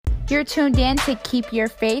You're tuned in to Keep Your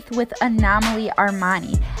Faith with Anomaly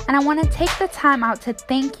Armani, and I want to take the time out to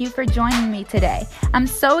thank you for joining me today. I'm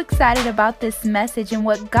so excited about this message and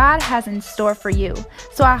what God has in store for you.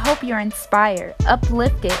 So I hope you're inspired,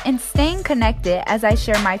 uplifted, and staying connected as I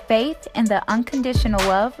share my faith in the unconditional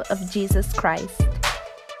love of Jesus Christ.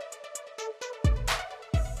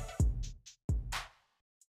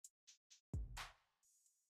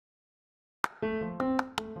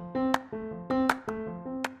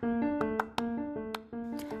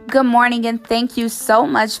 Good morning, and thank you so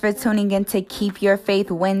much for tuning in to Keep Your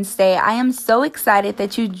Faith Wednesday. I am so excited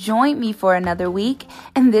that you joined me for another week.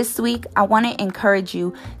 And this week, I want to encourage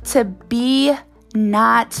you to be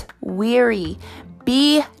not weary.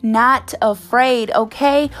 Be not afraid,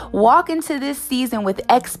 okay? Walk into this season with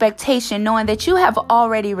expectation, knowing that you have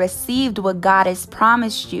already received what God has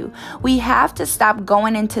promised you. We have to stop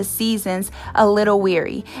going into seasons a little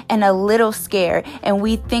weary and a little scared, and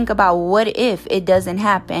we think about what if it doesn't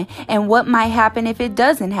happen and what might happen if it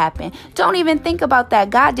doesn't happen. Don't even think about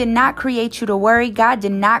that. God did not create you to worry. God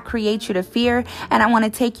did not create you to fear. And I want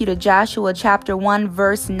to take you to Joshua chapter 1,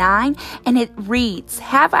 verse 9, and it reads,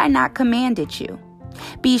 "Have I not commanded you?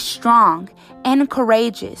 Be strong and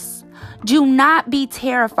courageous. Do not be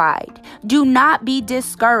terrified. Do not be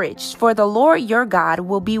discouraged, for the Lord your God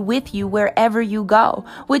will be with you wherever you go."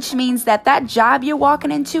 Which means that job you're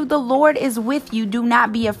walking into, the Lord is with you. Do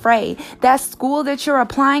not be afraid. That school that you're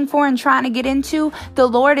applying for and trying to get into, the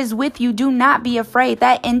Lord is with you. Do not be afraid.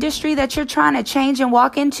 That industry that you're trying to change and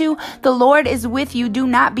walk into, the Lord is with you. Do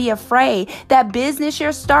not be afraid. That business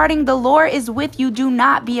you're starting, the Lord is with you. Do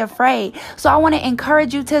not be afraid. So I want to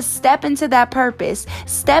encourage you to step into that purpose,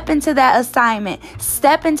 step into that assignment,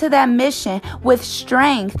 step into that mission with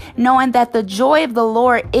strength, knowing that the joy of the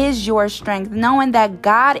Lord is your strength, knowing that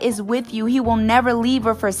God is with you. He will never leave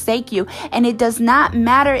or forsake you. And it does not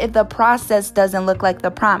matter if the process doesn't look like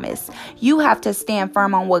the promise. You have to stand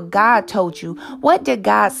firm on what God told you. What did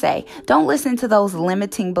God say? Don't listen to those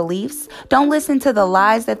limiting beliefs. Don't listen to the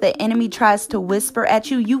lies that the enemy tries to whisper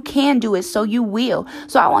at you. You can do it, so you will.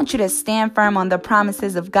 So I want you to stand firm on the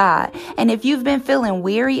promises of God. And if you've been feeling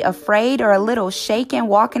weary, afraid, or a little shaken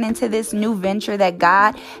walking into this new venture that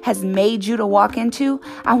God has made you to walk into,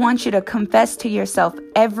 I want you to confess to yourself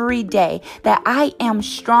every day that I am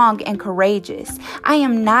strong and courageous. I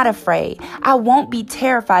am not afraid. I won't be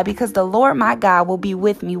terrified because the Lord my God will be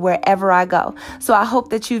with me wherever I go. So I hope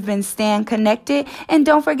that you've been staying connected, and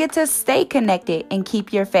don't forget to stay connected and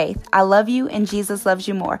keep your faith. I love you, and Jesus loves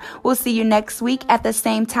you more. We'll see you next week at the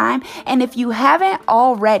same time. And if you haven't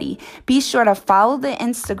already, be sure to follow the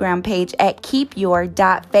Instagram page at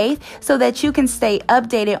keepyour.faith so that you can stay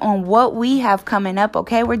updated on what we have coming up,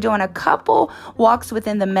 okay? We're doing a couple walks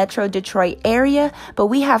within the Metro Detroit area, but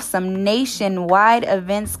we have some nationwide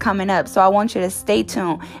events coming up, so I want you to stay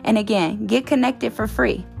tuned. And again, get connected for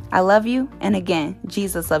free. I love you, and again,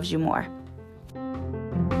 Jesus loves you more.